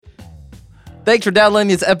Thanks for downloading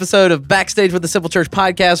this episode of Backstage with the Simple Church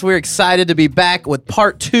podcast. We're excited to be back with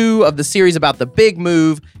part 2 of the series about the big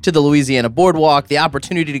move to the Louisiana Boardwalk, the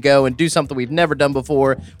opportunity to go and do something we've never done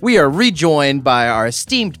before. We are rejoined by our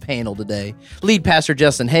esteemed panel today. Lead pastor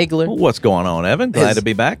Justin Hagler. What's going on, Evan? Glad to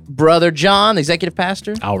be back. Brother John, executive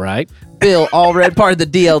pastor. All right. Bill Allred, part of the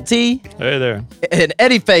DLT. Hey there. And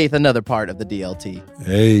Eddie Faith, another part of the DLT.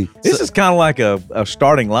 Hey. This is kind of like a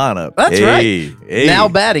starting lineup. That's right. Now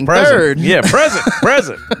batting third. Yeah,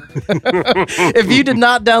 present. If you did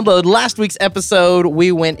not download last week's episode,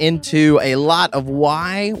 we went into a lot of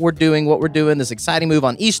why we're doing what we're doing, this exciting move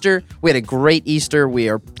on Easter. We had a great Easter. We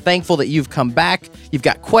are thankful that you've come back. You've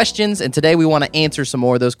got questions, and today we want to answer some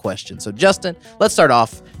more of those questions. So, Justin, let's start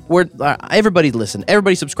off. Everybody listened.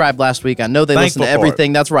 Everybody subscribed last week. I know they listened to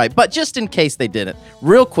everything. That's right. But just in case they didn't,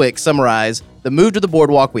 real quick, summarize the move to the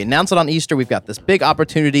Boardwalk. We announced it on Easter. We've got this big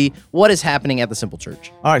opportunity. What is happening at the Simple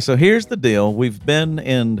Church? All right, so here's the deal. We've been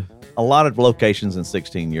in a lot of locations in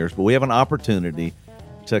 16 years, but we have an opportunity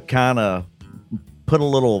to kind of put a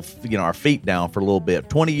little, our feet down for a little bit.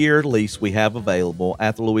 20-year lease we have available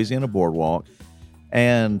at the Louisiana Boardwalk,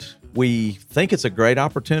 and we think it's a great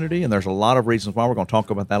opportunity, and there's a lot of reasons why. We're going to talk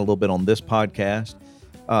about that a little bit on this podcast.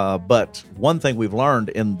 But one thing we've learned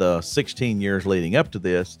in the 16 years leading up to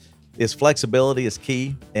this is flexibility is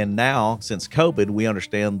key. And now, since COVID, we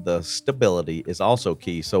understand the stability is also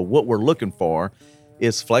key. So what we're looking for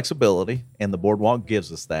is flexibility, and the Boardwalk gives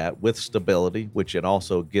us that with stability, which it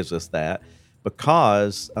also gives us that.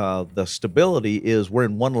 Because the stability is we're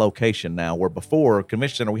in one location now, where before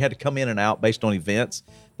Convention Center, we had to come in and out based on events.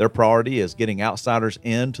 Their priority is getting outsiders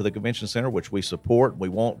into the Convention Center, which we support. We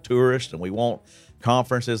want tourists and we want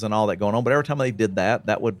conferences and all that going on. But every time they did that,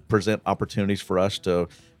 that would present opportunities for us to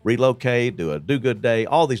relocate, do a do-good day,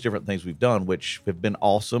 all these different things we've done, which have been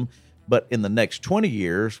awesome. But in the next 20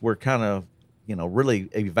 years, we're kind of, really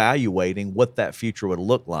evaluating what that future would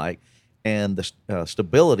look like. And the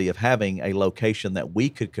stability of having a location that we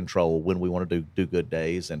could control when we want to do good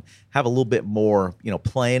days and have a little bit more,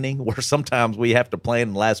 planning, where sometimes we have to plan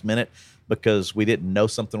in the last minute because we didn't know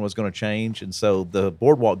something was going to change. And so the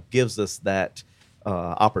Boardwalk gives us that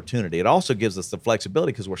opportunity. It also gives us the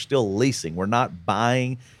flexibility because we're still leasing. We're not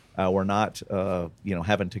buying. We're not,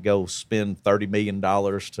 having to go spend $30 million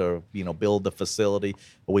to, build the facility.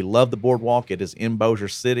 But we love the Boardwalk. It is in Bossier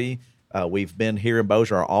City. We've been here in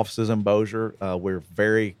Bossier. Our office is in Bossier. We're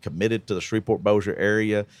very committed to the Shreveport-Bossier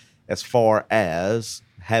area as far as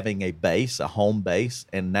having a base, a home base,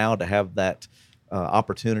 and now to have that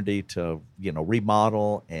opportunity to,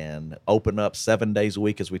 remodel and open up 7 days a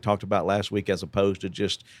week, as we talked about last week, as opposed to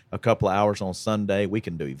just a couple of hours on Sunday. We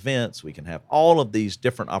can do events. We can have all of these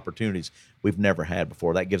different opportunities we've never had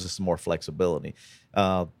before. That gives us some more flexibility.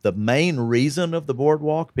 The main reason of the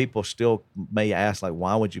Boardwalk, people still may ask,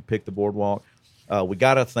 why would you pick the Boardwalk? We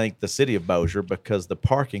got to thank the city of Bossier, because the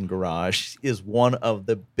parking garage is one of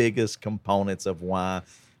the biggest components of why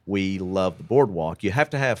we love the Boardwalk. You have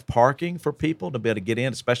to have parking for people to be able to get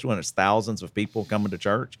in, especially when it's thousands of people coming to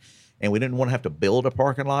church. And we didn't want to have to build a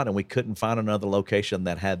parking lot, and we couldn't find another location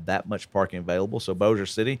that had that much parking available. So Bossier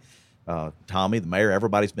City, Tommy, the mayor,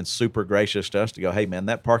 everybody's been super gracious to us to go, hey, man,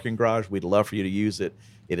 that parking garage, we'd love for you to use it.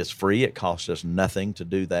 It is free. It costs us nothing to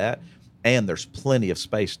do that. And there's plenty of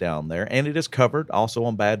space down there. And it is covered also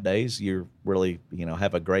on bad days. You really,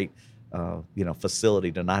 have a great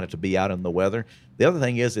facility to not have to be out in the weather. The other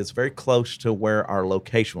thing is it's very close to where our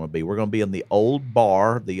location would be. We're going to be in the old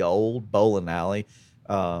bar, the old bowling alley,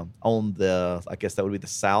 on the, I guess that would be the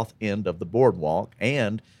south end of the Boardwalk,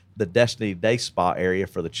 and the Destiny Day Spa area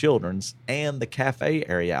for the children's, and the cafe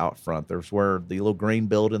area out front. There's where the little green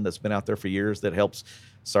building that's been out there for years that helps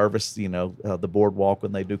service, the Boardwalk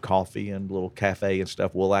when they do coffee and little cafe and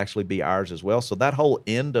stuff will actually be ours as well. So that whole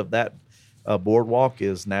end of that Boardwalk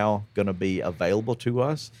is now going to be available to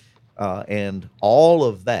us. And all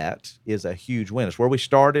of that is a huge win. It's where we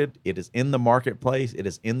started. It is in the marketplace. It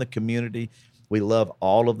is in the community. We love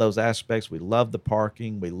all of those aspects. We love the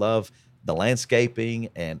parking. We love the landscaping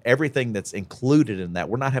and everything that's included in that.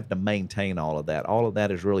 We're not having to maintain all of that. All of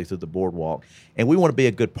that is really through the Boardwalk. And we want to be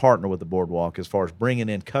a good partner with the Boardwalk as far as bringing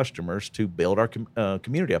in customers to build our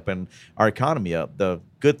community up and our economy up. The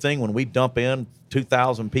good thing when we dump in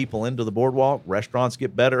 2,000 people into the Boardwalk, restaurants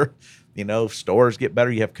get better, stores get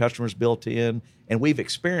better. You have customers built in. And we've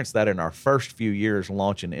experienced that in our first few years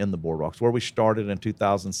launching in the Boardwalks, where we started in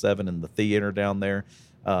 2007 in the theater down there.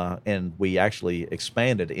 And we actually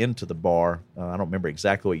expanded into the bar. I don't remember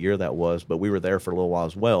exactly what year that was, but we were there for a little while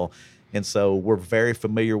as well. And so we're very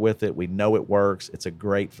familiar with it. We know it works. It's a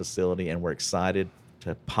great facility, and we're excited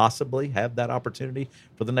to possibly have that opportunity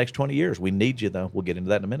for the next 20 years. We need you, though. We'll get into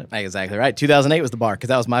that in a minute. Exactly right. 2008 was the bar because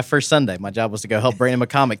that was my first Sunday. My job was to go help Brandon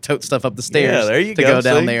McCormick tote stuff up the stairs there you to go, go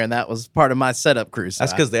down see? there, and that was part of my setup crew. So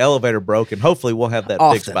That's because the elevator broke, and hopefully we'll have that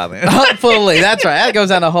fixed by then. Hopefully, that's right. That goes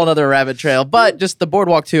down a whole other rabbit trail. But just the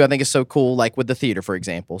Boardwalk, too, I think is so cool, like with the theater, for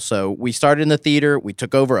example. So we started in the theater. We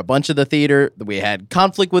took over a bunch of the theater. We had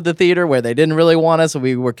conflict with the theater where they didn't really want us, so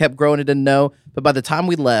we were kept growing and didn't know. But by the time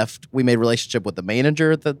we left, we made a relationship with the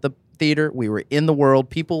manager at the theater. We were in the world.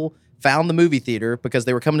 People found the movie theater because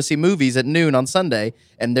they were coming to see movies at noon on Sunday,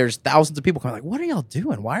 and there's thousands of people coming like, what are y'all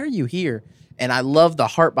doing? Why are you here? And I love the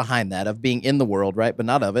heart behind that of being in the world, right, but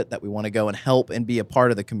not of it, that we want to go and help and be a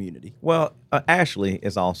part of the community. Well, Ashley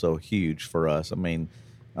is also huge for us. I mean,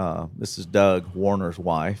 this is Doug Warner's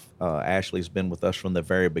wife. Ashley's been with us from the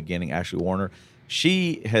very beginning, Ashley Warner.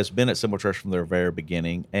 She has been at Simple Church from the very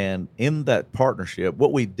beginning, and in that partnership,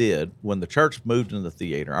 what we did when the church moved into the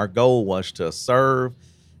theater, our goal was to serve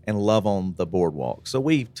and love on the Boardwalk. So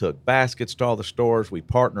we took baskets to all the stores. We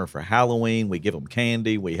partner for Halloween. We give them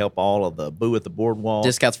candy. We help all of the Boo at the Boardwalk.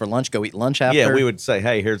 Discounts for lunch. Go eat lunch after. Yeah, we would say,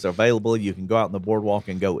 hey, here's available. You can go out on the Boardwalk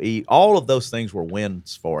and go eat. All of those things were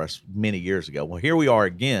wins for us many years ago. Well, here we are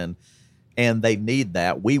again, and they need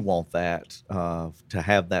that. We want that to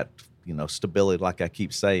have that, stability, like I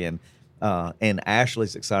keep saying. And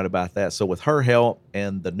Ashley's excited about that. So with her help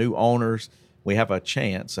and the new owners, we have a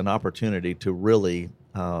chance, an opportunity to really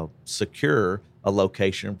secure a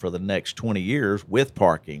location for the next 20 years with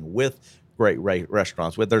parking, with great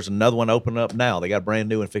restaurants. There's another one opening up now. They got a brand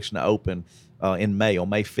new and fixing to open in May, on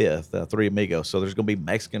May 5th, Three Amigos. So there's going to be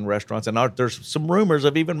Mexican restaurants. And there's some rumors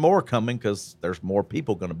of even more coming because there's more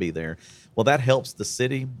people going to be there. Well, that helps the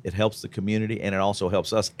city. It helps the community, and it also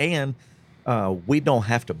helps us. And we don't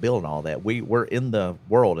have to build all that. We're in the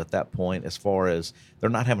world at that point as far as they're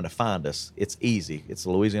not having to find us. It's easy. It's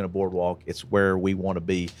the Louisiana Boardwalk. It's where we want to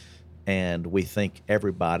be. And we think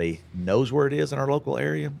everybody knows where it is in our local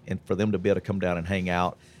area. And for them to be able to come down and hang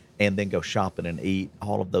out and then go shopping and eat,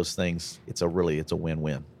 all of those things, it's a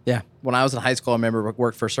win-win. Yeah. When I was in high school, I remember I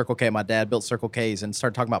worked for Circle K. My dad built Circle K's and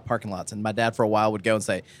started talking about parking lots. And my dad, for a while, would go and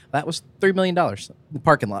say, that was $3 million, the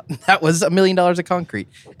parking lot. That was $1 million of concrete.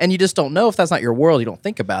 And you just don't know if that's not your world. You don't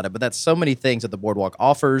think about it. But that's so many things that the Boardwalk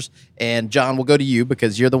offers. And, John, we'll go to you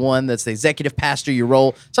because you're the one that's the executive pastor. You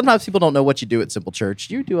roll. Sometimes people don't know what you do at Simple Church.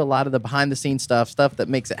 You do a lot of the behind-the-scenes stuff that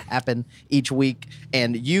makes it happen each week.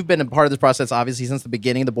 And you've been a part of this process, obviously, since the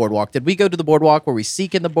beginning of the Boardwalk. Did we go to the Boardwalk? Were we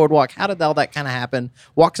seeking the Boardwalk? How did all that kind of happen?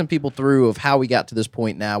 Walk some people through of how we got to this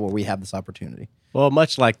point now where we have this opportunity. Well,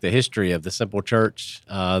 much like the history of the Simple Church,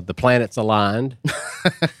 the planets aligned.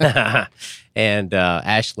 And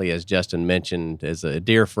Ashley, as Justin mentioned, is a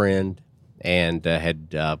dear friend and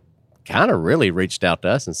had kind of really reached out to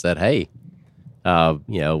us and said, hey, have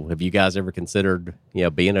you guys ever considered,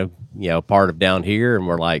 being a part of down here? And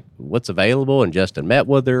we're like, what's available? And Justin met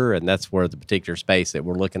with her, and that's where the particular space that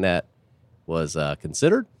we're looking at was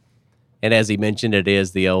considered. And as he mentioned, it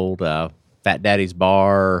is the old Fat Daddy's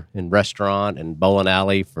Bar and Restaurant and Bowling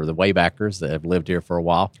Alley for the Waybackers that have lived here for a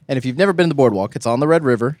while. And if you've never been to the Boardwalk, it's on the Red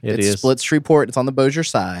River. It is. Splits Shreveport. It's on the Bossier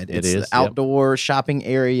side. It's the outdoor shopping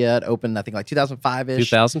area. It opened, I think, like 2005-ish.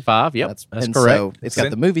 2005, yep. That's correct. So it's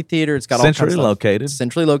got the movie theater. It's got all kinds of stuff.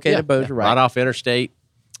 Centrally located, Bossier, right. Right off Interstate.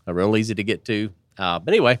 Real easy to get to. But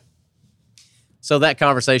anyway, so that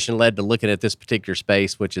conversation led to looking at this particular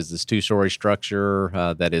space, which is this 2-story structure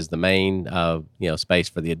that is the main, space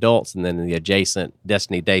for the adults, and then the adjacent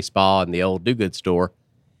Destiny Day Spa and the old Do Good store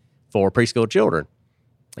for preschool children.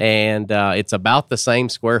 And it's about the same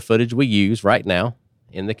square footage we use right now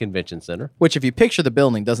in the convention center. Which, if you picture the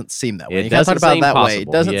building, doesn't seem that way. It you can't talk about it that possible. way.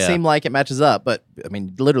 It doesn't seem like it matches up, but I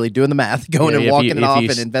mean, literally doing the math, going and walking it off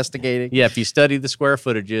and investigating. Yeah, if you study the square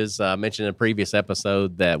footages, I mentioned in a previous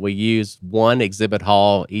episode that we use one exhibit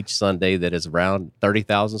hall each Sunday that is around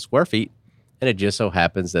 30,000 square feet, and it just so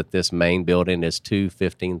happens that this main building is 2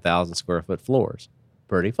 15,000 square foot floors.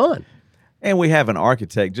 Pretty fun. And we have an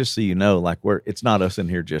architect, just so you know, it's not us in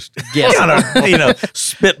here just spitballing.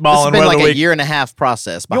 It's been like a year and a half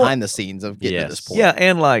process behind the scenes of getting to this point. Yeah,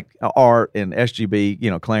 and like Art and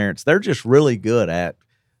SGB, Clarence, they're just really good at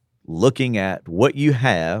looking at what you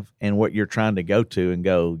have and what you're trying to go to and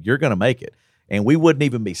go, you're going to make it. And we wouldn't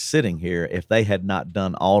even be sitting here if they had not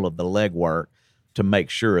done all of the legwork to make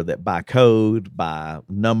sure that by code, by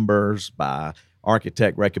numbers, by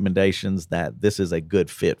architect recommendations, that this is a good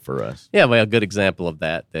fit for us. Yeah, well, a good example of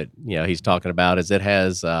that he's talking about is it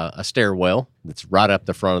has a stairwell that's right up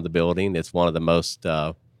the front of the building. It's one of the most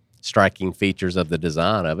striking features of the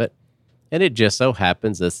design of it. And it just so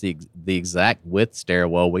happens that's the exact width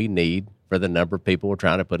stairwell we need for the number of people we're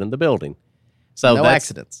trying to put in the building. So no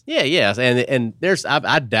accidents. Yeah, yes. And there's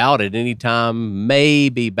I doubt at any time,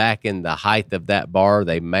 maybe back in the height of that bar,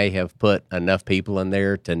 they may have put enough people in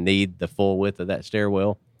there to need the full width of that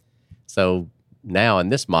stairwell. So now in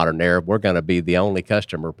this modern era, we're going to be the only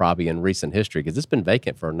customer probably in recent history, because it's been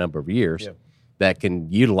vacant for a number of years, that can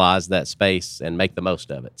utilize that space and make the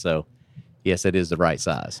most of it. So yes, it is the right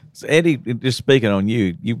size. So Eddie, just speaking on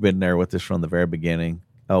you, you've been there with us from the very beginning.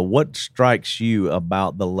 What strikes you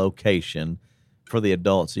about the location for the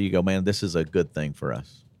adults? So you go, man, this is a good thing for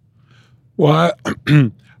us. Well,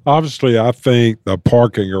 obviously, I think the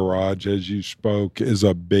parking garage, as you spoke, is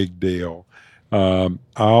a big deal. I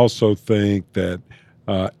also think that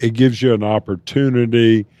it gives you an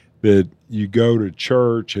opportunity that you go to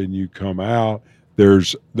church and you come out.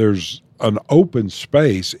 There's an open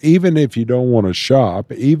space, even if you don't want to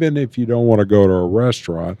shop, even if you don't want to go to a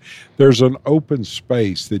restaurant, there's an open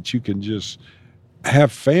space that you can just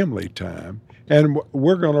have family time. And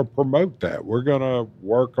we're going to promote that. We're going to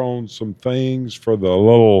work on some things for the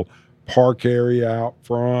little park area out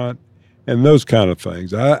front and those kind of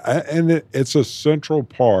things. It's a central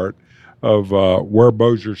part of where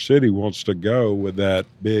Bossier City wants to go with that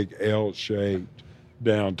big L-shaped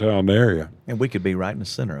downtown area. And we could be right in the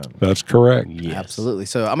center of it. That's correct. Yes. Absolutely.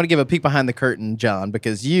 So I'm going to give a peek behind the curtain, John,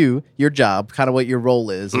 because your job, kind of what your role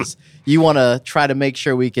is you want to try to make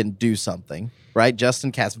sure we can do something, right?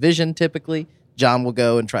 Justin casts vision typically. John will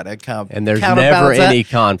go and try to come. And there's never any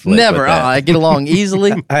conflict. Never. With that. I get along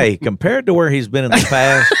easily. Hey, compared to where he's been in the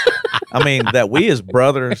past, I mean, that we as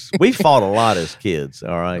brothers, we fought a lot as kids,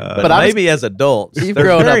 all right? But maybe as adults. You've there's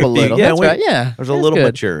grown up very a little. few- That's right. Yeah. There's a That's little good.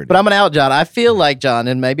 maturity. But I'm going to out John. I feel like, John,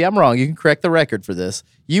 and maybe I'm wrong. You can correct the record for this.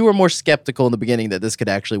 You were more skeptical in the beginning that this could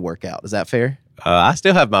actually work out. Is that fair? I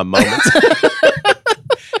still have my moments.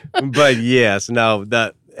 But yes, no,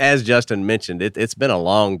 as Justin mentioned, it's been a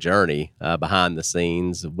long journey behind the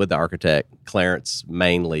scenes with the architect, Clarence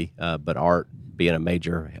mainly, but Art being a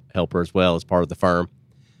major helper as well as part of the firm.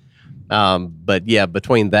 But yeah,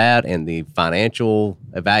 between that and the financial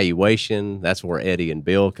evaluation, that's where Eddie and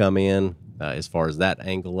Bill come in as far as that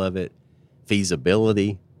angle of it.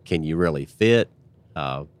 Feasibility, can you really fit?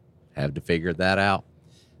 Have to figure that out.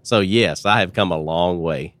 So yes, I have come a long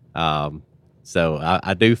way. So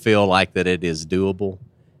I do feel like that it is doable.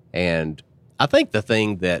 And I think the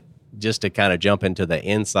thing that, just to kind of jump into the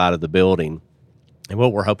inside of the building and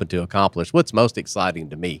what we're hoping to accomplish, what's most exciting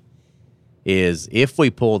to me is if we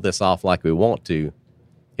pull this off like we want to,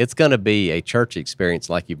 it's going to be a church experience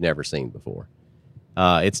like you've never seen before.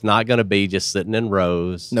 It's not going to be just sitting in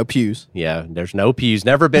rows. No pews. Yeah, there's no pews.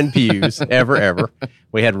 Never been pews, ever.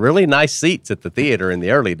 We had really nice seats at the theater in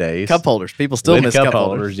the early days. Cup holders. People still With miss cup cup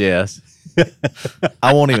holders, yes.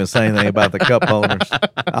 I won't even say anything about the cup holders.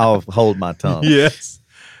 I'll hold my tongue. Yes.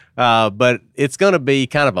 But it's going to be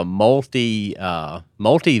kind of a multi-venue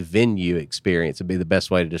experience would be the best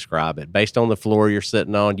way to describe it. Based on the floor you're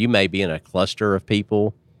sitting on, you may be in a cluster of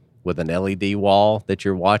people with an LED wall that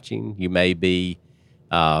you're watching. You may be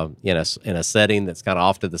in a setting that's kind of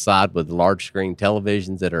off to the side with large screen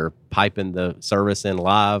televisions that are piping the service in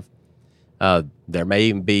live. There may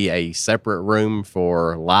even be a separate room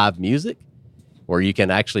for live music where you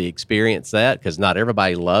can actually experience that, because not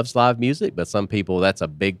everybody loves live music, but some people, that's a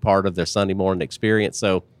big part of their Sunday morning experience.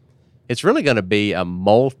 So it's really going to be a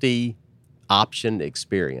multi-option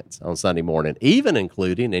experience on Sunday morning, even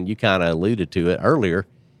including, and you kind of alluded to it earlier,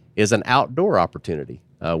 is an outdoor opportunity.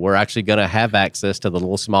 We're actually going to have access to the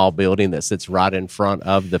little small building that sits right in front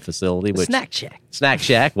of the facility. Snack Shack. Snack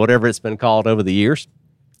Shack, whatever it's been called over the years.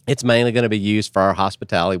 It's mainly going to be used for our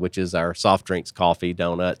hospitality, which is our soft drinks, coffee,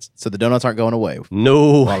 donuts. So the donuts aren't going away.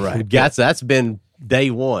 No. All right. That's been day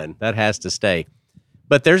one. That has to stay.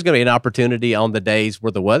 But there's going to be an opportunity on the days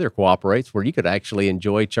where the weather cooperates where you could actually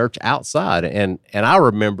enjoy church outside. And I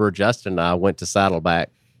remember Justin and I went to Saddleback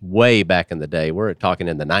way back in the day. We're talking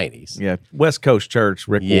in the 90s. Yeah, West Coast Church,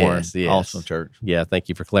 Rick Warren, Yes. awesome church. Yeah, thank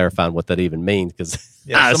you for clarifying what that even means, because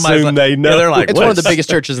Yeah, I somebody's assume like- they know. yeah, they're like, It's what one of the is- biggest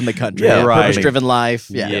churches in the country. Yeah, right. Purpose-driven life.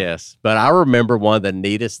 Yeah. Yes. But I remember one of the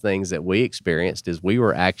neatest things that we experienced is we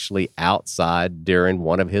were actually outside during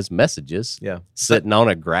one of his messages, Yeah. sitting on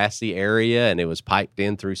a grassy area, and it was piped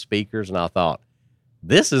in through speakers. And I thought,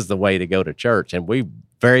 this is the way to go to church. And we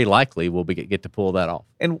very likely will get to pull that off.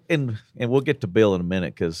 And we'll get to Bill in a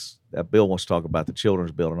minute, because Bill wants to talk about the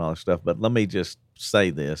children's building and all that stuff. But let me just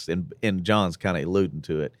say this, and John's kind of alluding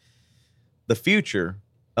to it. The future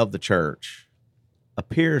of the church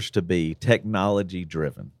appears to be technology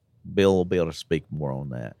driven. Bill will be able to speak more on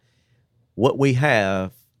that. What we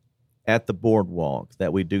have at the Boardwalk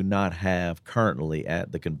that we do not have currently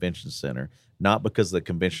at the convention center, not because the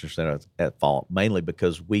convention center is at fault, mainly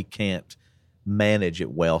because we can't manage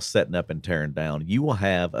it well, setting up and tearing down. You will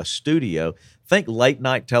have a studio. Think late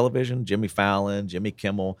night television, Jimmy Fallon, Jimmy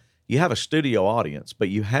Kimmel. You have a studio audience, but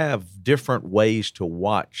you have different ways to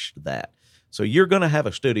watch that. So you're going to have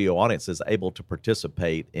a studio audience that's able to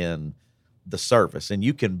participate in the service, and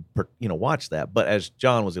you can, watch that. But as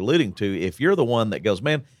John was alluding to, if you're the one that goes,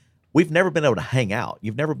 man, we've never been able to hang out.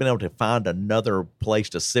 You've never been able to find another place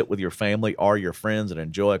to sit with your family or your friends and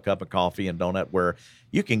enjoy a cup of coffee and donut where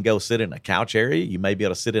you can go sit in a couch area. You may be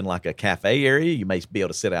able to sit in like a cafe area. You may be able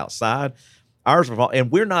to sit outside.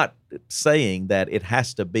 And we're not saying that it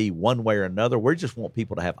has to be one way or another. We just want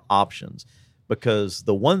people to have options, because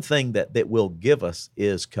the one thing that will give us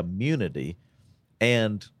is community.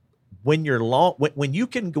 And when when you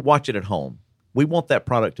can watch it at home, we want that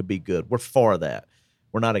product to be good. We're for that.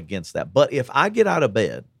 We're not against that. But if I get out of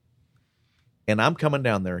bed and I'm coming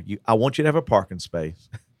down there, I want you to have a parking space.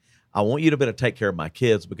 I want you to be able to take care of my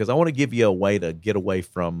kids, because I want to give you a way to get away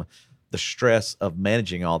from the stress of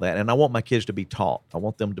managing all that. And I want my kids to be taught. I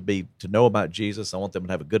want them to know about Jesus. I want them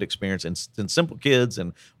to have a good experience. And Simple Kids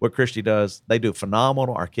and what Christy does, they do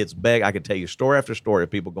phenomenal. Our kids beg. I could tell you story after story of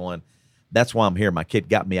people going, that's why I'm here. My kid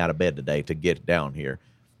got me out of bed today to get down here.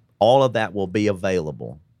 All of that will be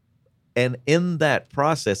available. And in that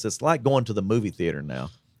process, it's like going to the movie theater now.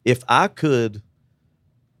 If I could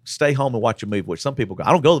stay home and watch a movie, which some people go,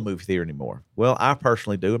 I don't go to the movie theater anymore. Well, I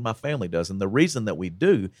personally do, and my family does. And the reason that we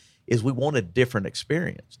do is we want a different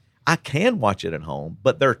experience. I can watch it at home,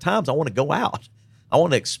 but there are times I want to go out. I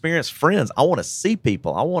want to experience friends. I want to see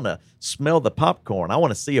people. I want to smell the popcorn. I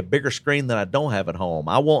want to see a bigger screen than I don't have at home.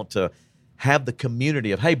 I want to have the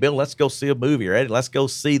community of, hey, Bill, let's go see a movie, or Eddie, let's go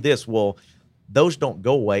see this. Well, those don't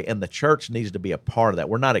go away, and the church needs to be a part of that.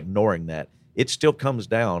 We're not ignoring that. It still comes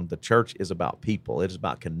down, the church is about people. It is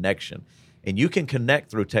about connection. And you can connect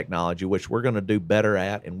through technology, which we're going to do better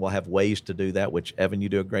at, and we'll have ways to do that, which, Evan, you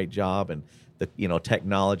do a great job, and the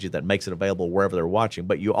technology that makes it available wherever they're watching.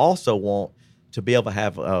 But you also want to be able to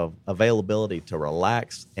have availability to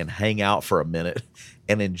relax and hang out for a minute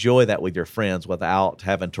and enjoy that with your friends without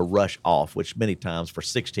having to rush off, which many times for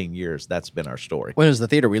 16 years, that's been our story. When it was the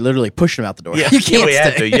theater, we literally pushed them out the door. Yeah, You can't we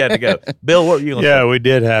had stay. to. You had to go. Bill, what were you going to say? Yeah, we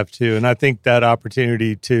did have to. And I think that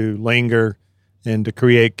opportunity to linger and to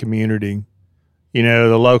create community,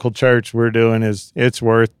 the local church we're doing it's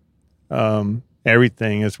worth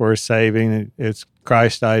everything. It's worth saving. It's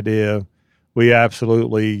Christ's idea. We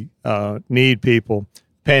absolutely need people.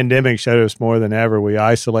 Pandemic showed us more than ever. We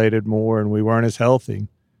isolated more, and we weren't as healthy.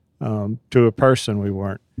 To a person, we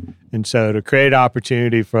weren't. And so to create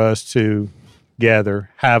opportunity for us to gather,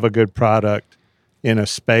 have a good product in a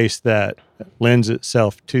space that lends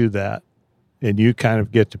itself to that, and you kind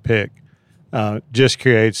of get to pick, just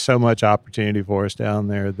creates so much opportunity for us down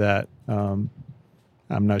there that I'm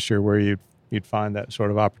not sure where you'd find that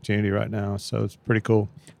sort of opportunity right now. So it's pretty cool.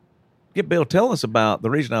 Yeah, Bill, tell us about the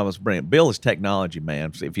reason I was bringing. Bill is technology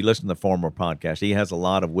man. So if you listen to the former podcast, he has a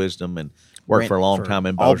lot of wisdom and worked for a long time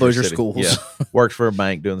in all Bossier Bossier City. schools. Yeah, works for a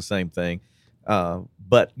bank doing the same thing.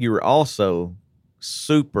 But you're also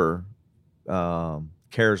super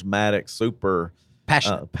charismatic, super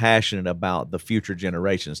passionate about the future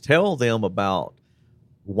generations. Tell them about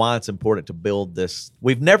why it's important to build this.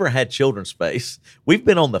 We've never had children's space. We've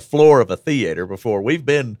been on the floor of a theater before. We've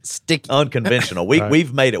been Sticky. unconventional.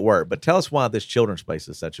 We've made it work. But tell us why this children's space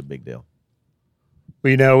is such a big deal.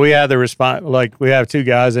 Well, we have the response. Like, we have two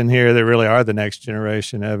guys in here that really are the next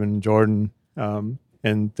generation, Evan and Jordan,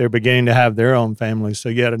 and they're beginning to have their own families. So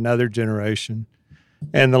yet another generation.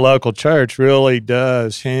 And the local church really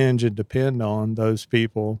does hinge and depend on those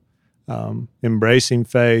people embracing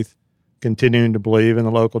faith, continuing to believe in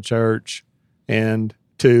the local church, and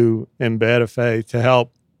to embed a faith to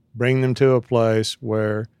help bring them to a place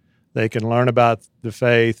where they can learn about the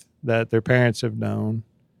faith that their parents have known,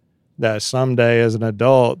 that someday as an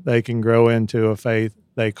adult they can grow into a faith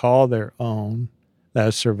they call their own,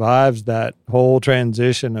 that survives that whole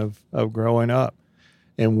transition of growing up.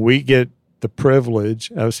 And we get the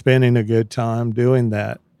privilege of spending a good time doing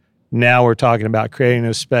that. Now we're talking about creating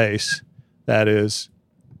a space that is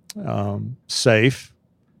safe.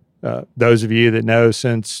 Those of you that know,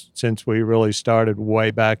 since we really started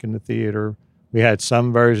way back in the theater, we had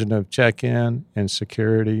some version of check-in and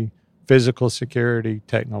security, physical security,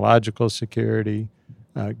 technological security,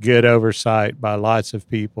 good oversight by lots of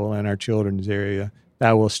people in our children's area.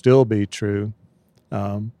 That will still be true,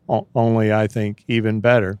 only I think even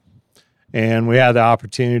better. And we have the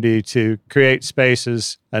opportunity to create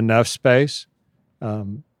spaces, enough space,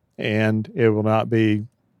 and it will not be,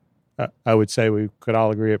 I would say we could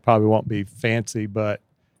all agree it probably won't be fancy, but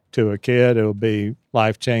to a kid, it'll be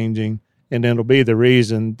life-changing, and it'll be the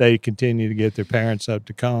reason they continue to get their parents up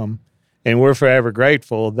to come. And we're forever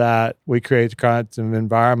grateful that we create the kinds of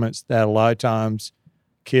environments that a lot of times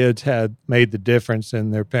kids had made the difference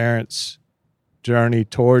in their parents' journey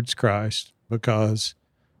towards Christ because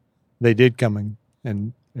they did come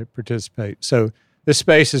and participate. So this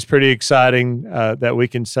space is pretty exciting that we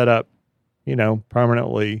can set up,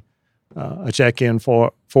 permanently a check-in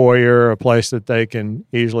foyer, a place that they can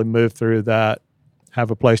easily move through that,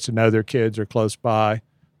 have a place to know their kids are close by,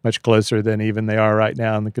 much closer than even they are right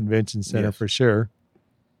now in the convention center. Yes. For sure.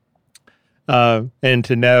 And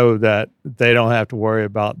to know that they don't have to worry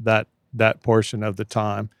about that portion of the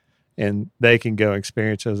time, and they can go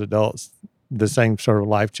experience as adults the same sort of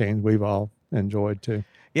life change we've all enjoyed too.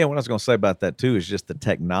 Yeah, what I was going to say about that too is just the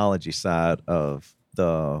technology side of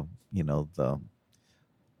the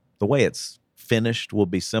way it's finished will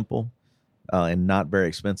be simple and not very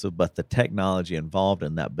expensive, but the technology involved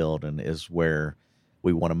in that building is where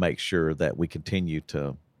we want to make sure that we continue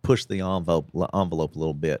to push the envelope a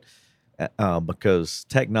little bit. Because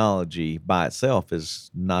technology by itself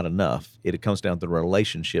is not enough. It comes down to the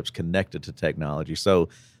relationships connected to technology. So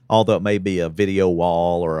although it may be a video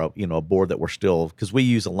wall or a board that we're still, because we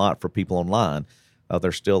use a lot for people online,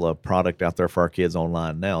 there's still a product out there for our kids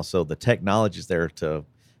online now. So the technology is there to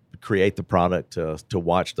create the product, to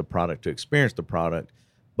watch the product, to experience the product.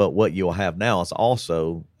 But what you'll have now is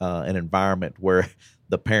also an environment where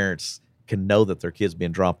the parents can know that their kids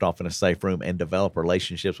being dropped off in a safe room and develop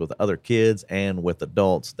relationships with other kids and with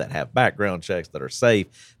adults that have background checks, that are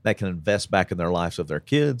safe, that can invest back in their lives of their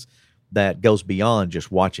kids. That goes beyond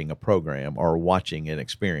just watching a program or watching an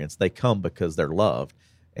experience. They come because they're loved.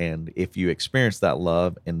 And if you experience that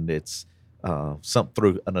love and it's something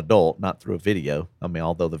through an adult, not through a video,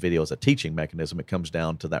 although the video is a teaching mechanism, it comes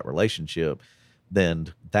down to that relationship,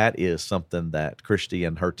 then that is something that Christy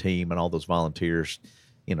and her team and all those volunteers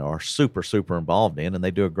are super, super involved in, and they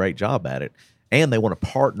do a great job at it. And they want to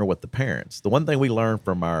partner with the parents. The one thing we learned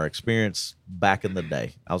from our experience back in the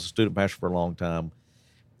day, I was a student pastor for a long time,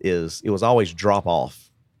 is it was always drop off.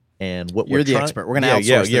 And what you're the expert. We're going to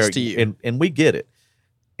outsource this to you. And we get it.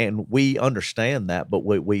 And we understand that. But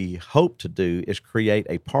what we hope to do is create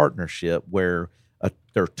a partnership where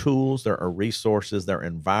there are tools, there are resources, there are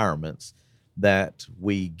environments that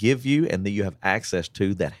we give you and that you have access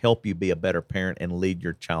to that help you be a better parent and lead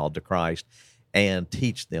your child to Christ and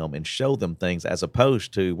teach them and show them things, as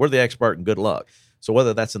opposed to we're the expert and good luck. So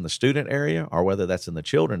whether that's in the student area or whether that's in the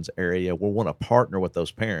children's area, we'll want to partner with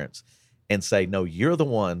those parents and say, no, you're the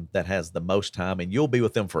one that has the most time and you'll be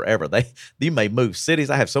with them forever. You may move cities.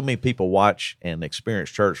 I have so many people watch and experience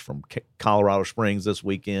church from Colorado Springs this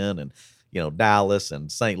weekend and Dallas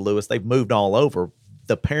and St. Louis. They've moved all over.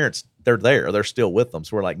 The parents, they're there. They're still with them.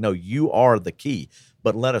 So we're like, no, you are the key.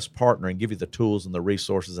 But let us partner and give you the tools and the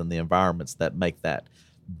resources and the environments that make that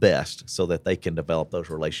best so that they can develop those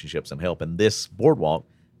relationships and help. And this Boardwalk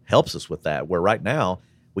helps us with that, where right now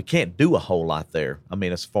we can't do a whole lot there.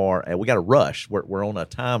 As far as we got to rush. We're on a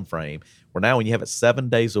time frame where now when you have it 7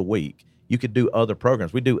 days a week, you could do other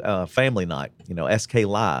programs. We do family night, SK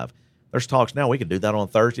Live. There's talks now we can do that on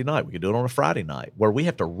Thursday night. We can do it on a Friday night where we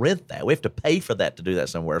have to rent that. We have to pay for that to do that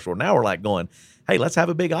somewhere. So now we're like going, hey, let's have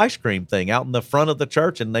a big ice cream thing out in the front of the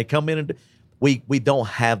church, and they come in and we don't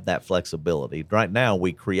have that flexibility. Right now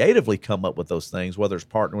we creatively come up with those things, whether it's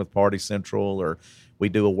partnering with Party Central or we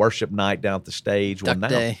do a worship night down at the stage.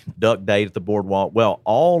 Duck Day at the Boardwalk. Well,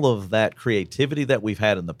 all of that creativity that we've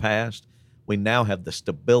had in the past, we now have the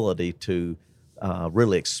stability to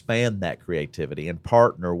really expand that creativity and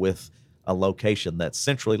partner with a location that's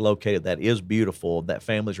centrally located, that is beautiful, that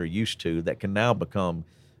families are used to, that can now become,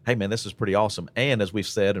 hey, man, this is pretty awesome. And as we've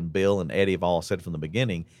said, and Bill and Eddie have all said from the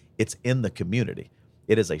beginning, it's in the community.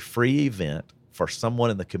 It is a free event for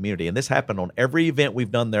someone in the community. And this happened on every event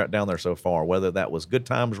we've done down there so far, whether that was Good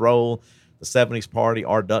Times Roll, the 70s Party,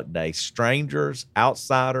 or Duck Day. Strangers,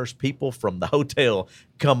 outsiders, people from the hotel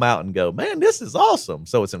come out and go, man, this is awesome.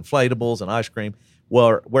 So it's inflatables and ice cream.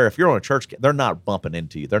 Well, where if you're on a church, they're not bumping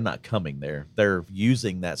into you. They're not coming there. They're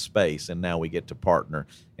using that space, and now we get to partner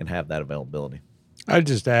and have that availability. I'd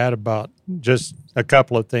just add about just a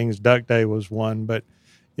couple of things. Duck Day was one, but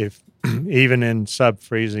if even in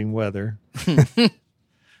sub-freezing weather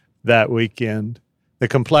that weekend, the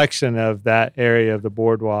complexion of that area of the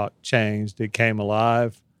Boardwalk changed. It came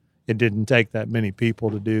alive. It didn't take that many people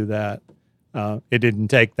to do that. It didn't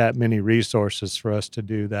take that many resources for us to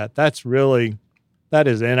do that. That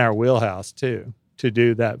is in our wheelhouse too, to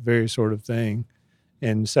do that very sort of thing.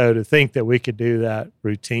 And so to think that we could do that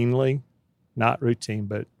routinely, not routine,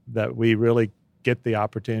 but that we really get the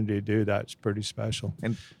opportunity to do that's pretty special.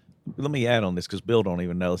 And let me add on this, because Bill don't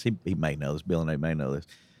even know this. He may know this. Bill and they may know this.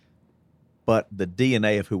 But the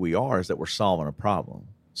DNA of who we are is that we're solving a problem.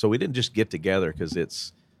 So we didn't just get together because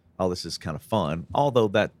it's, oh, this is kind of fun. Although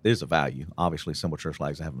that is a value. Obviously, Simple Church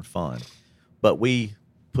likes having fun. But we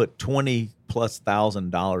put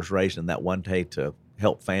 $20,000+ raised in that one day to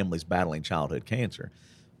help families battling childhood cancer.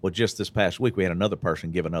 Well, just this past week, we had another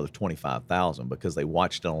person give another $25,000 because they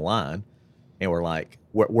watched it online and were like,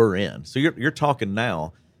 we're in. So you're talking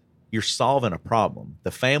now, you're solving a problem.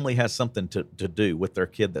 The family has something to do with their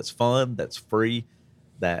kid that's fun, that's free,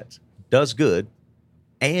 that does good,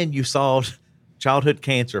 and you solved childhood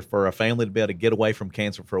cancer for a family to be able to get away from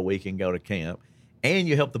cancer for a week and go to camp, and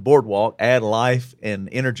you help the Boardwalk add life and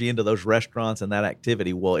energy into those restaurants and that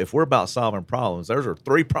activity. Well, if we're about solving problems, those are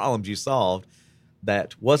 3 problems you solved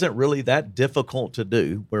that wasn't really that difficult to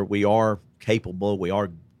do, where we are capable, we are,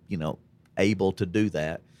 able to do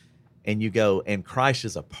that. And you go, and Christ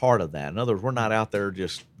is a part of that. In other words, we're not out there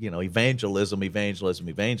just, evangelism.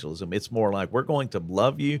 It's more like we're going to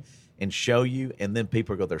love you and show you, and then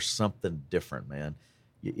people go, there's something different, man.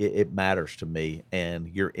 It matters to me, and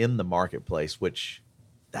you're in the marketplace, which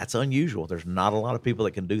that's unusual. There's not a lot of people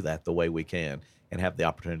that can do that the way we can and have the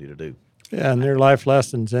opportunity to do. Yeah, and there are life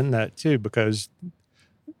lessons in that too, because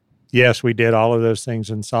yes, we did all of those things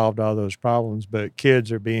and solved all those problems, but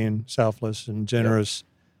kids are being selfless and generous.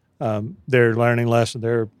 Yep. They're learning lessons.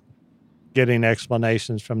 They're getting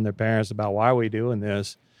explanations from their parents about why we're doing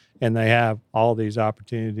this, and they have all these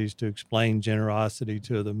opportunities to explain generosity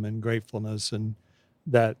to them and gratefulness, and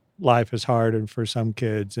that life is hard and for some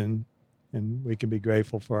kids, and we can be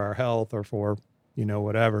grateful for our health or for,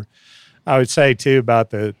 whatever. I would say too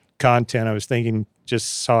about the content, I was thinking,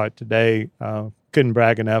 just saw it today, couldn't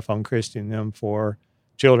brag enough on Christy and them for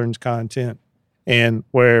children's content, and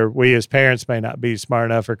where we as parents may not be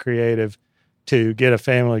smart enough or creative to get a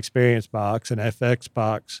family experience box, an FX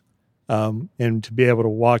box, and to be able to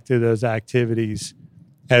walk through those activities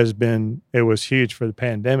it was huge for the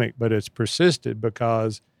pandemic, but it's persisted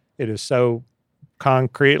because it is so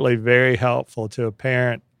concretely very helpful to a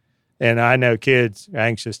parent. And I know kids are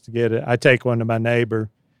anxious to get it. I take one to my neighbor.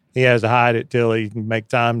 He has to hide it till he can make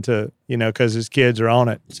time to, because his kids are on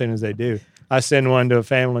it as soon as they do. I send one to a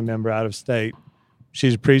family member out of state.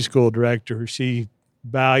 She's a preschool director. She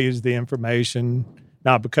values the information,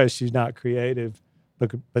 not because she's not creative,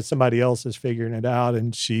 but somebody else is figuring it out,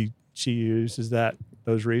 and she uses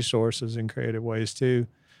those resources in creative ways too.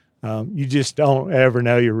 You just don't ever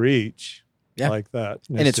know your reach like that.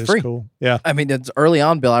 And it's just free. Cool. Yeah. I mean, it's early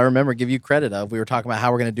on, Bill. I remember give you credit of, we were talking about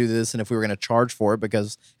how we're going to do this and if we were going to charge for it,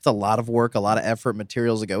 because it's a lot of work, a lot of effort,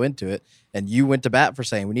 materials that go into it. And you went to bat for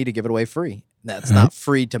saying we need to give it away free. That's not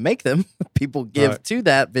free to make them. People give to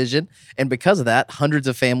that vision. And because of that, hundreds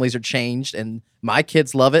of families are changed, and my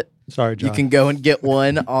kids love it. Sorry, John. You can go and get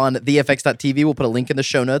one on thefx.tv. We'll put a link in the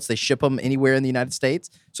show notes. They ship them anywhere in the United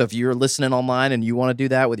States. So if you're listening online and you want to do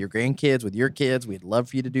that with your grandkids, with your kids, we'd love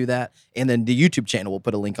for you to do that. And then the YouTube channel, we'll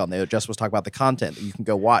put a link on there. Justin was talking about the content that you can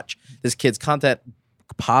go watch. This kid's content,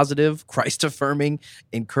 positive, Christ-affirming,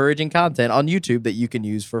 encouraging content on YouTube that you can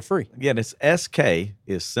use for free. Again, it's SK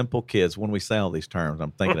is Simple Kids. When we say all these terms,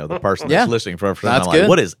 I'm thinking of the person that's listening for the That's I'm good. like,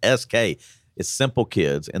 what is SK? It's Simple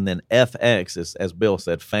Kids. And then FX is, as Bill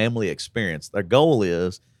said, family experience. Their goal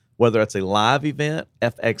is, whether it's a live event,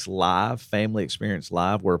 FX Live, Family Experience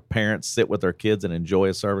Live, where parents sit with their kids and enjoy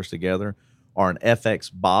a service together, or an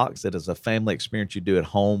FX Box that is a family experience you do at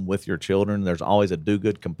home with your children. There's always a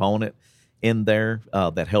do-good component in there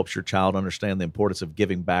that helps your child understand the importance of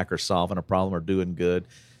giving back or solving a problem or doing good.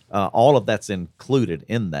 All of that's included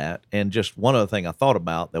in that. And just one other thing I thought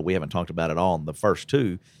about that we haven't talked about at all in the first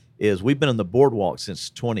two is we've been in the Boardwalk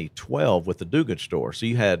since 2012 with the Do Good store. So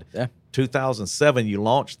you had 2007 you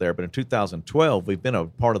launched there, but in 2012 we've been a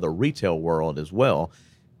part of the retail world as well.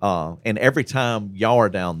 And every time y'all are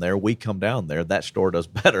down there, we come down there, that store does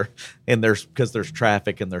better. And because there's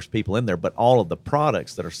traffic and there's people in there, but all of the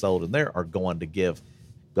products that are sold in there are going to give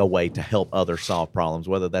away to help others solve problems,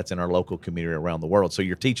 whether that's in our local community or around the world. So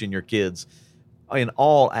you're teaching your kids in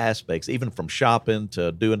all aspects, even from shopping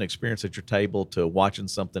to doing an experience at your table to watching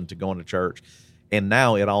something to going to church. And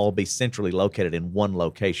now it all be centrally located in one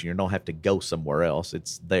location. You don't have to go somewhere else.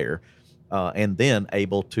 It's there. And then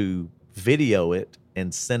able to video it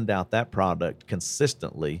and send out that product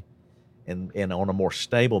consistently and on a more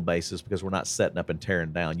stable basis, because we're not setting up and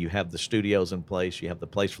tearing down. You have the studios in place. You have the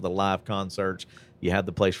place for the live concerts. You have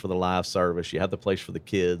the place for the live service. You have the place for the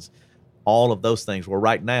kids. all of those things. Where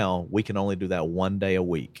right now we can only do that one day a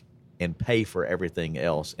week and pay for everything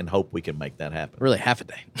else and hope we can make that happen. Really, half a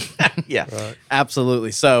day. Yeah. Right.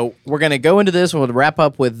 Absolutely. So we're going to go into this. We'll wrap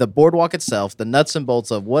up with the boardwalk itself, the nuts and bolts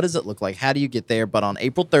of what does it look like? How do you get there? But on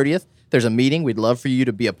April 30th, there's a meeting. We'd love for you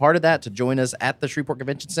to be a part of that, to join us at the Shreveport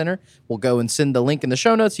Convention Center. We'll go and send the link in the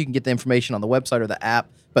show notes. You can get the information on the website or the app.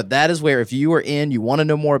 But that is where, if you are in, you want to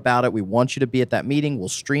know more about it, we want you to be at that meeting. We'll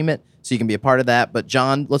stream it so you can be a part of that. But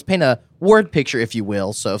John, let's paint a word picture, if you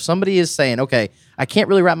will. So if somebody is saying, okay, I can't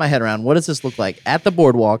really wrap my head around, what does this look like? At the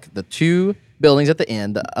boardwalk, the two buildings at the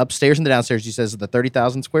end, the upstairs and the downstairs, you says the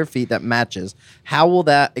 30,000 square feet that matches. How will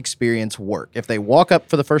that experience work? If they walk up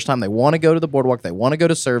for the first time, they want to go to the boardwalk, they want to go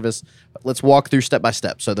to service, let's walk through step by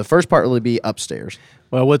step. So the first part will be upstairs.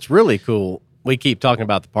 Well, what's really cool, we keep talking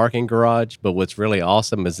about the parking garage, but what's really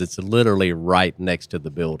awesome is it's literally right next to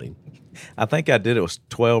the building. I think I did it was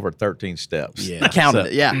 12 or 13 steps. Yeah, I counted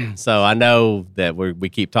it, yeah. So I know that we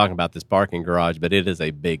keep talking about this parking garage, but it is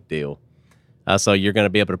a big deal. So you're going to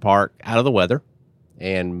be able to park out of the weather,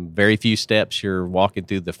 and very few steps. You're walking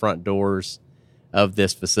through the front doors of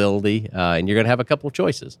this facility, and you're going to have a couple of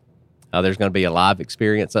choices. There's going to be a live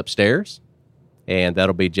experience upstairs, and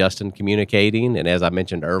that'll be Justin communicating. And as I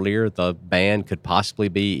mentioned earlier, the band could possibly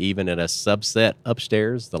be even in a subset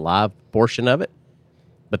upstairs, the live portion of it.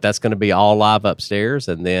 But that's going to be all live upstairs.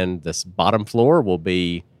 And then this bottom floor will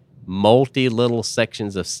be little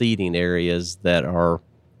sections of seating areas that are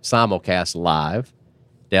simulcast live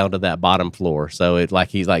down to that bottom floor. So it, like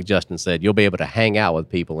Justin said, you'll be able to hang out with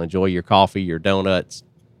people, enjoy your coffee, your donuts,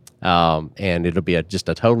 and it'll be just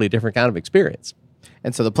a totally different kind of experience.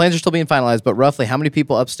 And so the plans are still being finalized, but roughly how many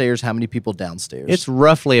people upstairs, how many people downstairs? It's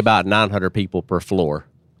roughly about 900 people per floor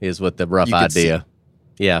is what the rough idea.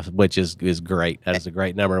 Yeah, which is great. That is a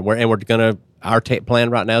great number. Our plan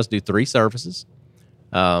right now is to do 3 services.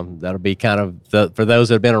 That'll be kind of, for those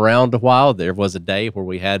that have been around a while, there was a day where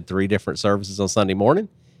we had 3 different services on Sunday morning,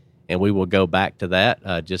 and we will go back to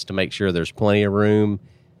that just to make sure there's plenty of room.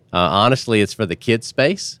 Honestly, it's for the kids'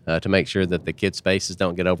 space, to make sure that the kids' spaces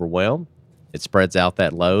don't get overwhelmed. It spreads out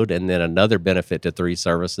that load. And then another benefit to 3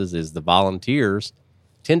 services is the volunteers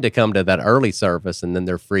tend to come to that early service, and then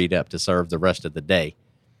they're freed up to serve the rest of the day.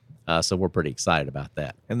 So we're pretty excited about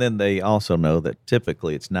that. And then they also know that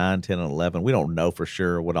typically it's 9, 10, and 11. We don't know for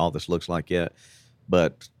sure what all this looks like yet,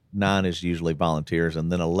 but 9 is usually volunteers, and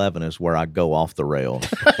then 11 is where I go off the rails.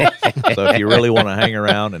 So if you really want to hang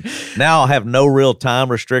around, and now I have no real time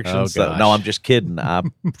restrictions. Oh, gosh. No, I'm just kidding. I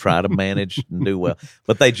try to manage and do well.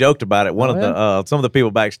 But they joked about it. Some of the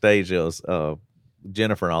people backstage, it was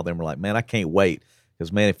Jennifer and all them were like, "Man, I can't wait."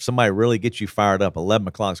 Because, man, if somebody really gets you fired up, 11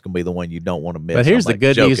 o'clock is going to be the one you don't want to miss. But here's the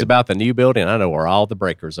good joking. news about the new building. I know where all the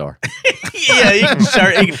breakers are. Yeah, you can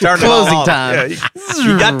turn it Closing on. time. Yeah,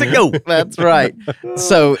 you got to go. That's right.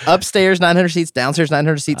 So upstairs, 900 seats, downstairs,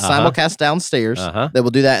 900 seats, simulcast downstairs. They will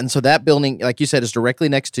do that. And so that building, like you said, is directly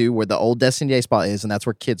next to where the old Destiny Day Spa is, and that's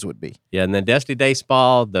where kids would be. Yeah, and then Destiny Day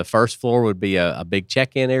Spa, the first floor would be a big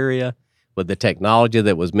check-in area with the technology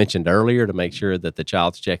that was mentioned earlier to make sure that the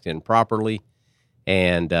child's checked in properly.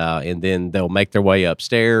 And then they'll make their way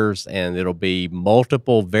upstairs, and it'll be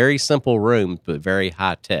multiple very simple rooms, but very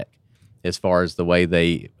high-tech as far as the way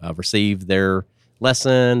they receive their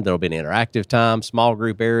lesson. There'll be an interactive time, small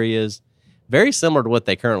group areas, very similar to what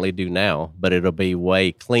they currently do now, but it'll be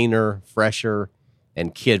way cleaner, fresher,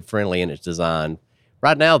 and kid-friendly in its design.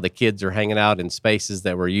 Right now, the kids are hanging out in spaces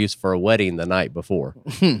that were used for a wedding the night before.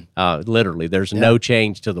 Literally, there's no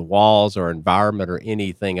change to the walls or environment or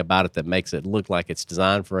anything about it that makes it look like it's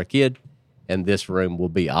designed for a kid. And this room will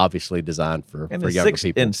be obviously designed for younger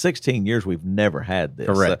people. In 16 years, we've never had this.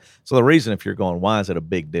 Correct. So the reason, if you're going, why is it a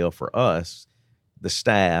big deal for us? The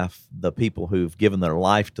staff, the people who've given their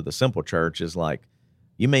life to the Simple Church is like,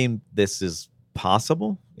 you mean this is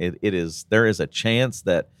possible? It is. There is a chance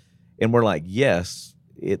that, and we're like, yes,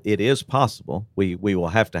 it is possible. We will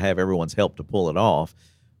have to have everyone's help to pull it off,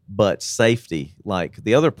 but safety, like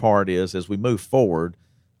the other part is, as we move forward,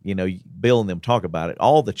 you know, Bill and them talk about it,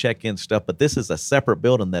 all the check-in stuff, but this is a separate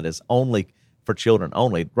building that is only for children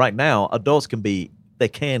only. Right now, adults they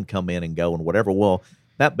can come in and go and whatever. Well,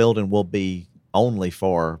 that building will be only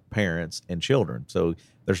for parents and children. So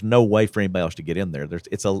there's no way for anybody else to get in there.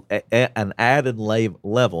 It's an added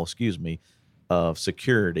level, of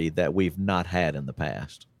security that we've not had in the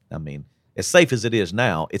past. I mean, as safe as it is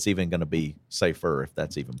now, it's even going to be safer if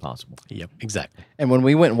that's even possible. Yep, exactly. And when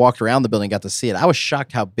we went and walked around the building, got to see it, I was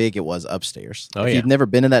shocked how big it was upstairs. Oh, If yeah. you've never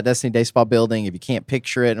been in that Destiny Day Spa building, if you can't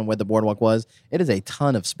picture it and where the boardwalk was, it is a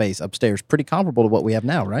ton of space upstairs, pretty comparable to what we have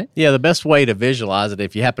now, right? Yeah, the best way to visualize it,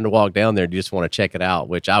 if you happen to walk down there and you just want to check it out,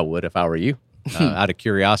 which I would if I were you, out of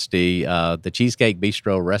curiosity, the Cheesecake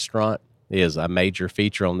Bistro restaurant is a major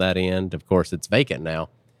feature on that end. Of course, it's vacant now.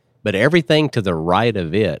 But everything to the right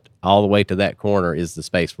of it, all the way to that corner, is the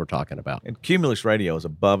space we're talking about. And Cumulus Radio is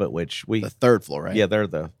above it, which we The third floor, right? yeah, they're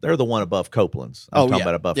the one above Copeland's. I'm talking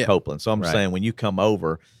about above Copeland. So I'm Right. saying when you come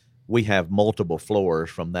over, we have multiple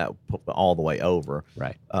floors from that all the way over.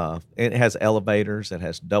 Right. It has elevators. It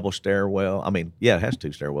has double stairwell. I mean, yeah, it has 2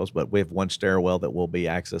 stairwells, but we have 1 stairwell that we'll be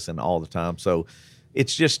accessing all the time. So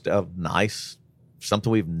it's just a nice,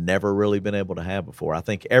 something we've never really been able to have before. I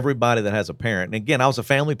think everybody that has a parent, and again, I was a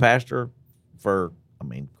family pastor for,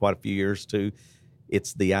 quite a few years too.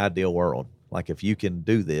 It's the ideal world. Like if you can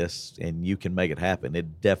do this and you can make it happen,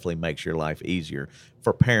 it definitely makes your life easier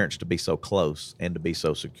for parents to be so close and to be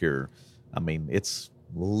so secure. It's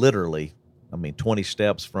literally, 20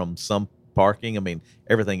 steps from some parking.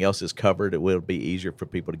 Everything else is covered. It will be easier for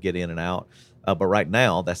people to get in and out. But right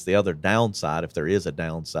now, that's the other downside, if there is a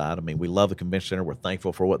downside. We love the convention center. We're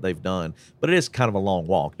thankful for what they've done. But it is kind of a long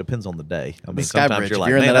walk. Depends on the day. The Sky sometimes Bridge, you're if like,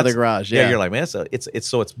 you're in man, that other that's- garage, Yeah, yeah. you're like, man,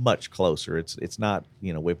 it's much closer. It's not,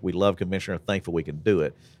 we love convention center. Thankful we can do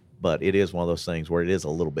it. But it is one of those things where it is a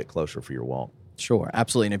little bit closer for your walk. Sure,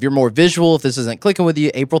 absolutely. And if you're more visual, if this isn't clicking with you,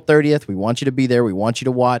 April 30th, we want you to be there. We want you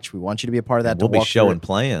to watch. We want you to be a part of that. We'll to be walk showing through.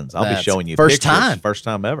 plans. I'll be That's showing you first pictures. time. First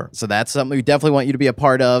time ever. So that's something we definitely want you to be a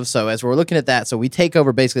part of. So as we're looking at that, so we take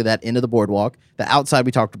over basically that end of the boardwalk. The outside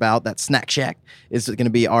we talked about, that snack shack is going to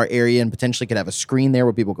be our area and potentially could have a screen there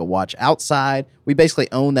where people could watch outside. We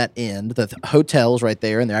basically own that end. The hotel's right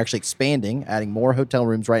there, and they're actually expanding, adding more hotel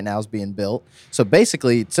rooms right now is being built. So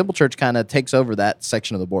basically, Simple Church kind of takes over that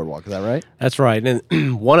section of the boardwalk. Is that right? That's right.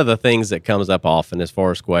 And one of the things that comes up often as far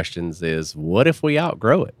as questions is, what if we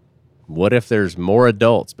outgrow it? What if there's more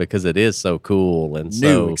adults because it is so cool and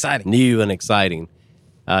so new and exciting?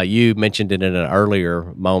 You mentioned it in an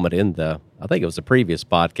earlier moment in I think it was the previous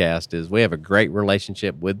podcast, is we have a great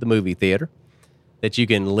relationship with the movie theater that you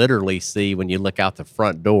can literally see when you look out the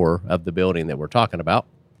front door of the building that we're talking about.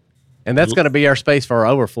 And that's going to be our space for our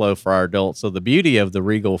overflow for our adults. So the beauty of the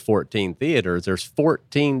Regal 14 Theater is there's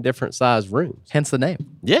 14 different size rooms. Hence the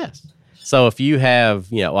name. Yes. So if you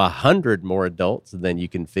have, 100 more adults than you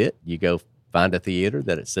can fit, you go find a theater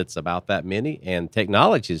that it sits about that many, and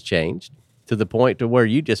technology has changed to the point to where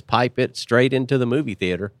you just pipe it straight into the movie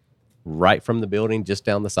theater right from the building, just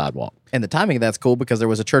down the sidewalk. And the timing of that's cool because there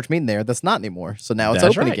was a church meeting there that's not anymore. So now it's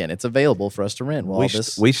That's open right. again. It's available for us to rent.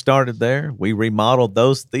 We started there. We remodeled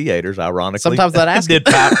those theaters, ironically. Sometimes that asks.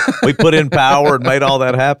 We put in power and made all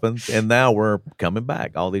that happen. And now we're coming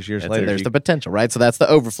back all these years later. There's the potential, right? So that's the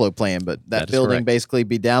overflow plan. But that is building correct. basically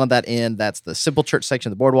be down at that end. That's the Simple Church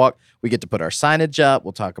section of the boardwalk. We get to put our signage up.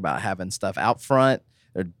 We'll talk about having stuff out front.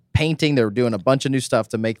 They're painting. They're doing a bunch of new stuff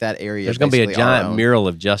to make that area. There's going to be a basically our giant own. mural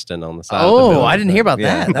of Justin on the side of the Oh, building. I didn't hear about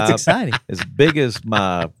Yeah, that. That's exciting. As big as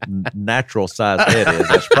my natural size head is,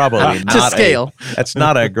 that's probably not scale. That's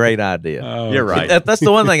not a great idea. You're right. That's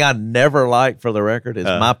the one thing I never like, for the record, is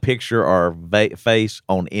my picture or face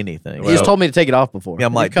on anything. He's told me to take it off before. Yeah,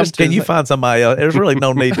 I'm When it like, comes to can you his- find somebody else? There's really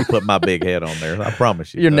no need to put my big head on there. I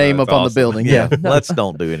promise you. Your name It's up on the awesome. building, yeah. Let's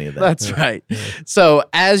don't do any of that. That's right. So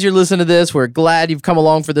as you're listening to this, we're glad you've come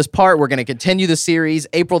along for this part. We're going to continue the series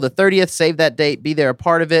April the 30th. Save that date. Be there a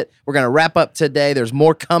part of it. We're going to wrap up today. There's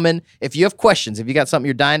more coming. If you have questions, if you got something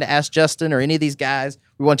you're dying to ask Justin or any of these guys,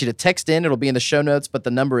 we want you to text in. It'll be in the show notes, but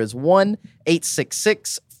the number is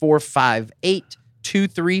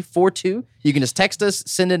 1-866-458-2342. You can just text us,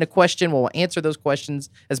 send in a question. We'll answer those questions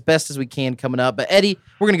as best as we can coming up. But Eddie,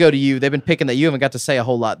 we're going to go to you. They've been picking that you haven't got to say a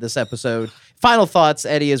whole lot this episode. Final thoughts,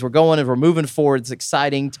 Eddie, as we're going, as we're moving forward, it's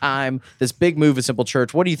exciting time, this big move at Simple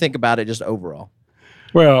Church. What do you think about it just overall?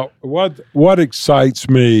 Well, what excites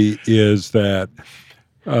me is that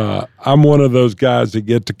I'm one of those guys that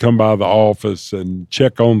get to come by the office and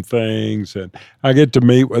check on things, and I get to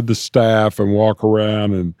meet with the staff and walk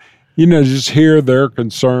around and, just hear their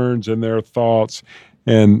concerns and their thoughts.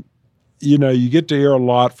 And, you get to hear a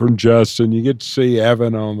lot from Justin. You get to see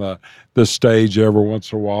Evan on the stage every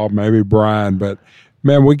once in a while, maybe Brian. But,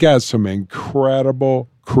 man, we got some incredible,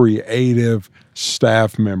 creative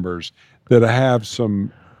staff members that have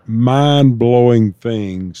some mind-blowing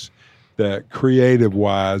things that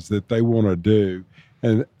creative-wise that they want to do.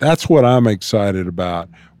 And that's what I'm excited about.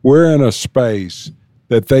 We're in a space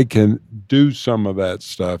that they can do some of that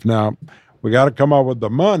stuff. Now, we got to come up with the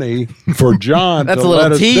money for John That's to a let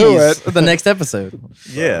little us tease do it. for the next episode.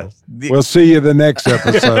 Yeah. We'll see you the next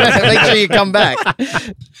episode. Make sure you come back.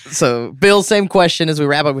 So, Bill, same question as we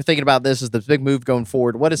wrap up. We're thinking about this as the big move going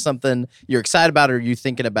forward. What is something you're excited about or are you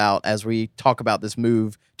thinking about as we talk about this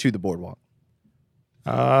move to the Boardwalk?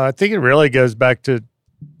 I think it really goes back to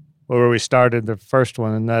where we started the first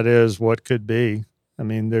one, and that is what could be. I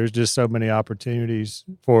mean, there's just so many opportunities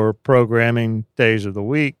for programming days of the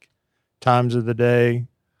week, times of the day,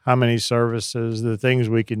 how many services, the things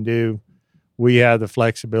we can do. We have the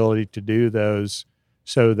flexibility to do those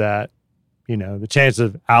so that, the chance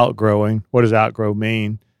of outgrowing, what does outgrow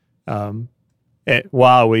mean?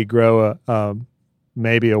 While we grow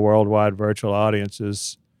maybe a worldwide virtual audience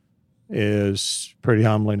is pretty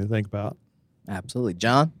humbling to think about. Absolutely.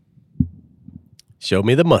 John? Show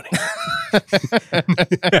me the money.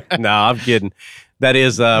 No, I'm kidding. That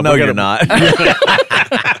is No, you're not.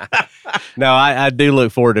 No, I do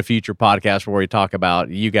look forward to future podcasts where we talk about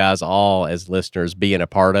you guys all as listeners being a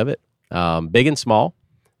part of it, big and small.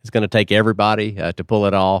 It's going to take everybody to pull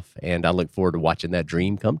it off, and I look forward to watching that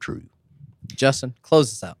dream come true. Justin,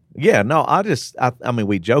 close us out. Yeah, no, I mean,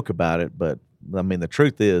 we joke about it, but I mean, the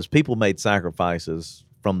truth is people made sacrifices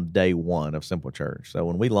from day one of Simple Church. So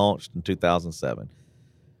when we launched in 2007,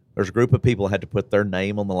 there's a group of people that had to put their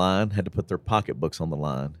name on the line, had to put their pocketbooks on the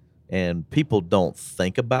line. And people don't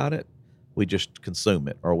think about it. We just consume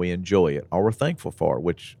it, or we enjoy it, or we're thankful for it,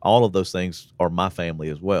 which all of those things are my family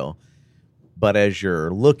as well. But as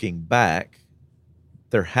you're looking back,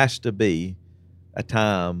 there has to be a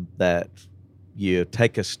time that you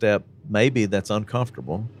take a step maybe that's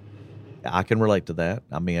uncomfortable. I can relate to that.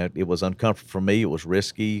 I mean, it was uncomfortable for me. It was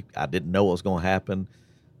risky. I didn't know what was going to happen.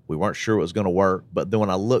 We weren't sure it was going to work. But then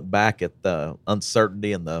when I look back at the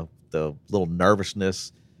uncertainty and the little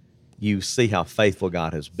nervousness, you see how faithful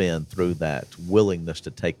God has been through that willingness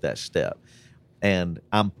to take that step. And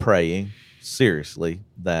I'm praying seriously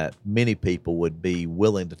that many people would be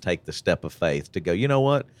willing to take the step of faith to go, you know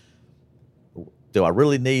what? Do I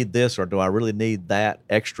really need this, or do I really need that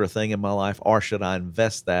extra thing in my life? Or should I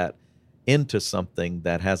invest that into something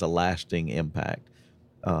that has a lasting impact?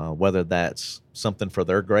 Whether that's something for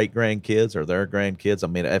their great-grandkids or their grandkids. I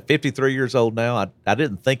mean, at 53 years old now, I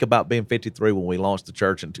didn't think about being 53 when we launched the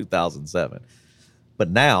church in 2007. But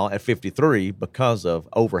now at 53, because of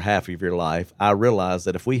over half of your life, I realize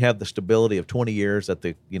that if we have the stability of 20 years at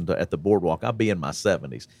the Boardwalk, I'll be in my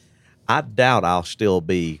 70s. I doubt I'll still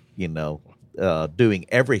be, doing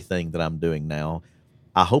everything that I'm doing now.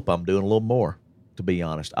 I hope I'm doing a little more, to be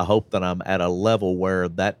honest. I hope that I'm at a level where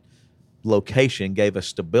that location gave us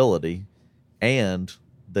stability and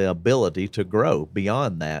the ability to grow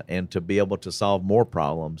beyond that and to be able to solve more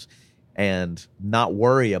problems and not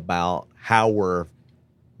worry about how we're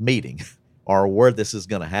meeting or where this is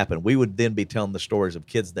going to happen. We would then be telling the stories of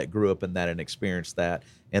kids that grew up in that and experienced that,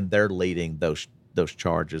 and they're leading those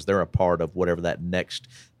charges. They're a part of whatever that next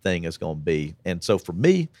thing is going to be. And so for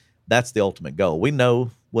me, that's the ultimate goal. We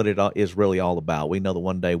know what it is really all about. We know that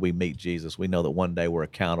one day we meet Jesus. We know that one day we're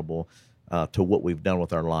accountable to what we've done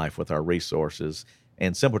with our life, with our resources.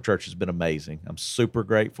 And Simple Church has been amazing. I'm super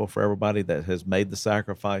grateful for everybody that has made the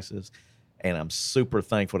sacrifices. And I'm super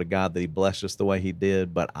thankful to God that he blessed us the way he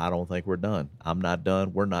did, but I don't think we're done. I'm not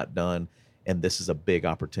done. We're not done. And this is a big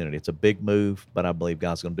opportunity. It's a big move, but I believe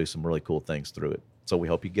God's going to do some really cool things through it. So we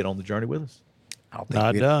hope you get on the journey with us. I don't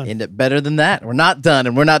Not think done. End it better than that. We're not done,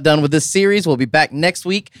 and we're not done with this series. We'll be back next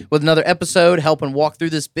week with another episode helping walk through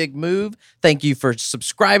this big move. Thank you for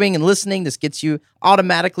subscribing and listening. This gets you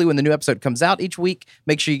automatically when the new episode comes out each week.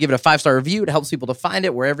 Make sure you give it a 5-star review. It helps people to find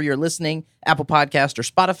it wherever you're listening, Apple Podcast or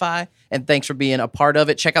Spotify. And thanks for being a part of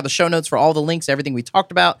it. Check out the show notes for all the links, everything we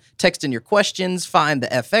talked about. Text in your questions, find the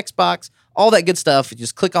FX box, all that good stuff.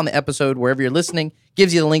 Just click on the episode wherever you're listening.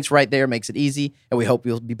 Gives you the links right there, makes it easy. And we hope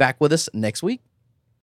you'll be back with us next week.